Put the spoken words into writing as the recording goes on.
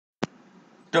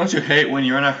Don't you hate when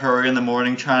you're in a hurry in the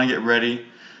morning trying to get ready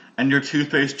and your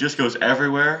toothpaste just goes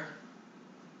everywhere?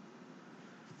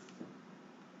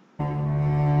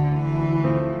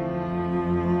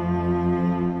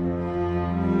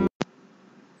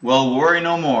 Well, worry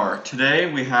no more. Today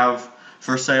we have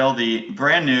for sale the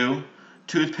brand new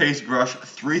Toothpaste Brush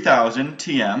 3000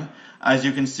 TM. As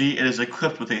you can see, it is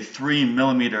equipped with a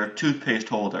 3mm toothpaste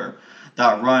holder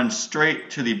that runs straight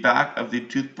to the back of the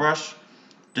toothbrush,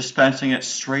 dispensing it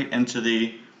straight into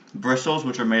the bristles,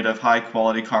 which are made of high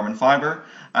quality carbon fiber.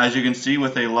 As you can see,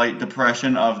 with a light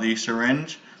depression of the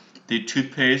syringe, the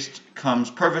toothpaste comes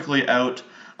perfectly out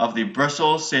of the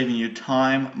bristles, saving you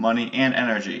time, money, and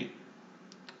energy.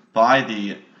 Buy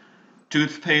the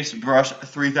Toothpaste Brush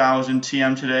 3000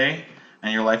 TM today,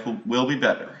 and your life will be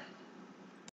better.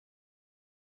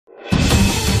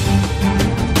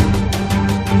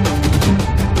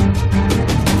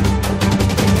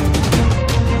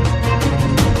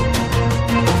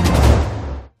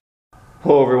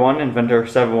 Hello everyone,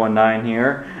 Inventor719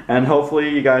 here, and hopefully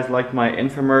you guys liked my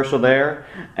infomercial there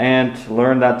and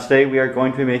learned that today we are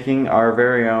going to be making our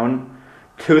very own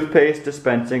toothpaste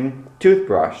dispensing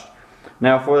toothbrush.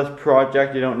 Now for this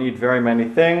project you don't need very many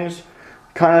things,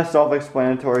 kind of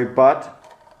self-explanatory, but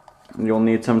you'll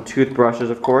need some toothbrushes,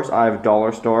 of course. I have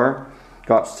dollar store,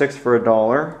 got 6 for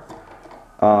 $1,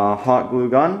 hot glue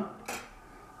gun,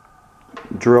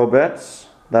 drill bits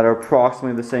that are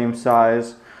approximately the same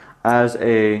size as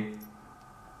a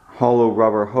hollow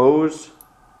rubber hose,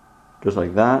 just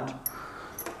like that.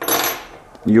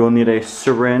 You will need a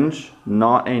syringe,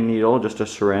 not a needle, just a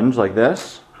syringe like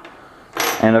this,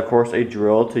 and of course a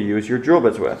drill to use your drill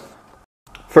bits with.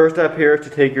 First step here is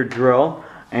to take your drill,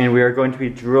 and we are going to be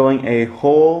drilling a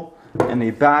hole in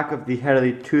the back of the head of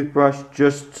the toothbrush,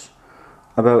 just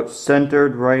about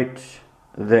centered right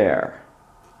there.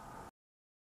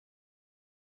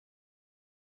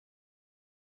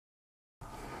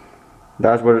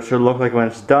 That's what it should look like when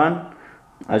it's done.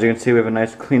 As you can see, we have a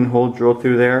nice clean hole drilled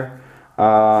through there.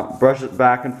 Brush it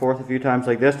back and forth a few times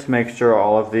like this to make sure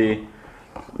all of the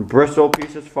bristle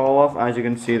pieces fall off. As you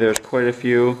can see, there's quite a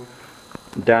few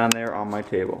down there on my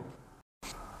table.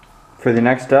 For the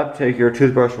next step, take your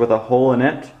toothbrush with a hole in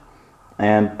it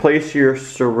and place your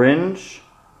syringe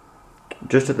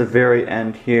just at the very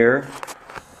end here,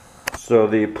 so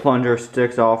the plunger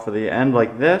sticks off of the end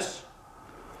like this.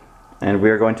 And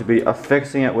we are going to be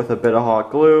affixing it with a bit of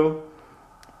hot glue.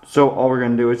 So all we're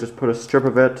going to do is just put a strip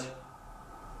of it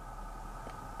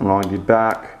along the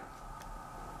back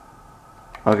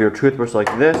of your toothbrush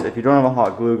like this. If you don't have a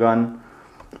hot glue gun,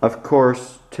 of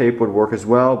course tape would work as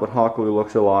well, but hot glue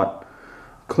looks a lot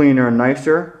cleaner and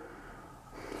nicer.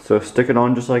 So stick it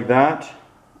on just like that,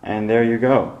 and there you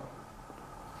go.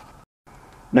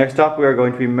 Next up, we are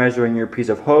going to be measuring your piece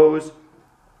of hose.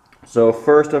 So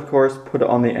first, of course, put it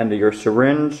on the end of your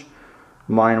syringe.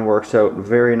 Mine works out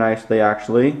very nicely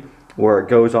actually, where it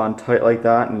goes on tight like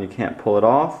that and you can't pull it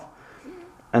off.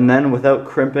 And then without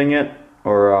crimping it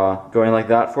or going like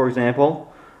that, for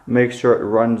example, make sure it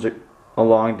runs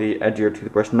along the edge of your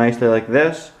toothbrush nicely like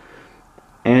this.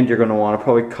 And you're going to want to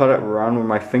probably cut it around where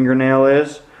my fingernail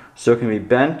is so it can be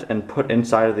bent and put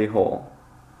inside of the hole.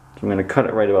 So I'm going to cut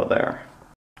it right about there.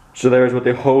 So there's what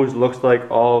the hose looks like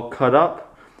all cut up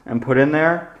and put in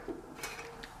there.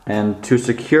 And to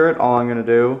secure it, all I'm going to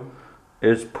do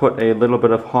is put a little bit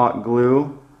of hot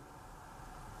glue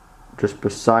just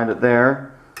beside it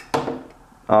there.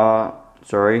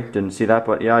 Sorry, didn't see that,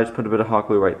 but yeah, I just put a bit of hot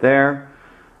glue right there.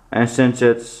 And since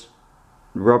it's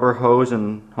rubber hose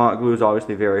and hot glue is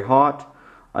obviously very hot,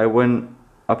 I wouldn't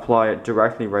apply it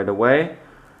directly right away,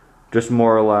 just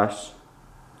more or less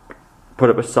put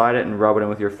it beside it and rub it in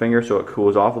with your finger so it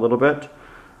cools off a little bit.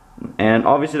 And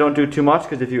obviously don't do too much,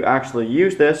 because if you actually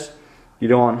use this, you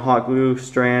don't want hot glue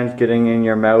strands getting in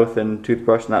your mouth and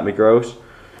toothbrush, and that'd be gross.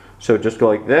 So just go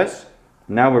like this.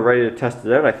 Now we're ready to test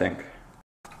it out, I think.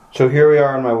 So here we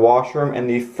are in my washroom, and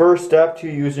the first step to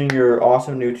using your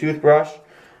awesome new toothbrush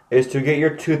is to get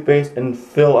your toothpaste and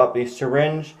fill up the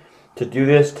syringe. To do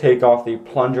this, take off the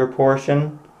plunger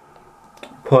portion,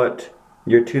 put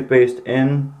your toothpaste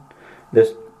in.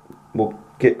 This will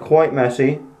get quite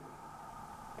messy.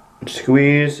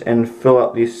 Squeeze and fill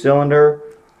up the cylinder.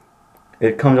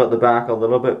 It comes out the back a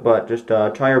little bit, but just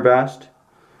try your best.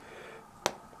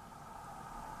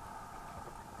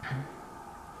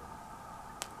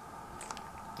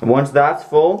 Once that's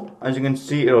full, as you can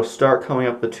see, it'll start coming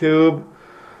up the tube.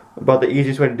 But the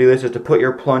easiest way to do this is to put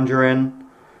your plunger in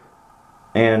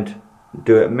and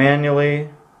do it manually.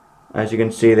 As you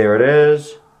can see, there it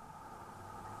is.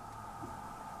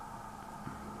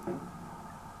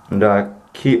 And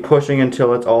Keep pushing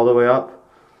until it's all the way up,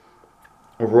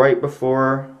 right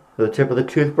before the tip of the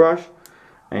toothbrush,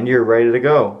 and you're ready to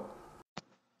go.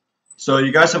 So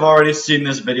you guys have already seen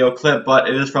this video clip, but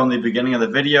it is from the beginning of the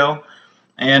video.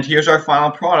 And here's our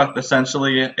final product.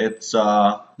 Essentially, it's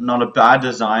not a bad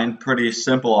design, pretty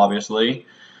simple obviously.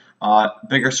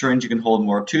 Bigger syringe, you can hold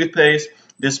more toothpaste.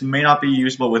 This may not be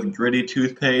usable with gritty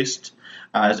toothpaste,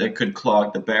 as it could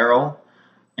clog the barrel.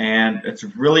 And it's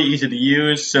really easy to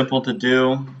use, simple to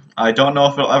do. I don't know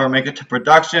if it'll ever make it to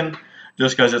production,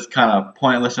 just because it's kind of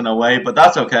pointless in a way, but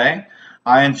that's okay.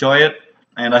 I enjoy it,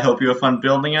 and I hope you have fun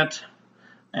building it.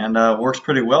 And works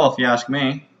pretty well if you ask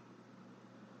me.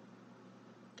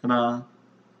 Ta-da!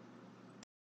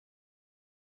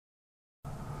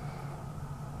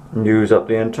 Use up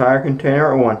the entire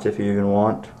container at once if you even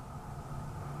want.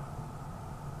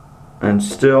 And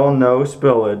still no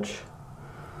spillage.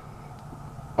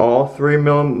 All 3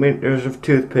 millimeters of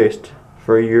toothpaste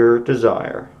for your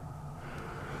desire.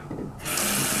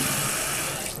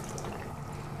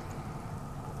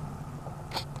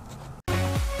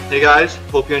 Hey guys,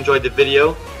 hope you enjoyed the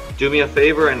video. Do me a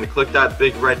favor and click that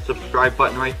big red subscribe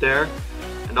button right there.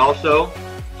 And also,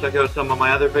 check out some of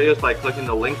my other videos by clicking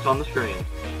the links on the screen.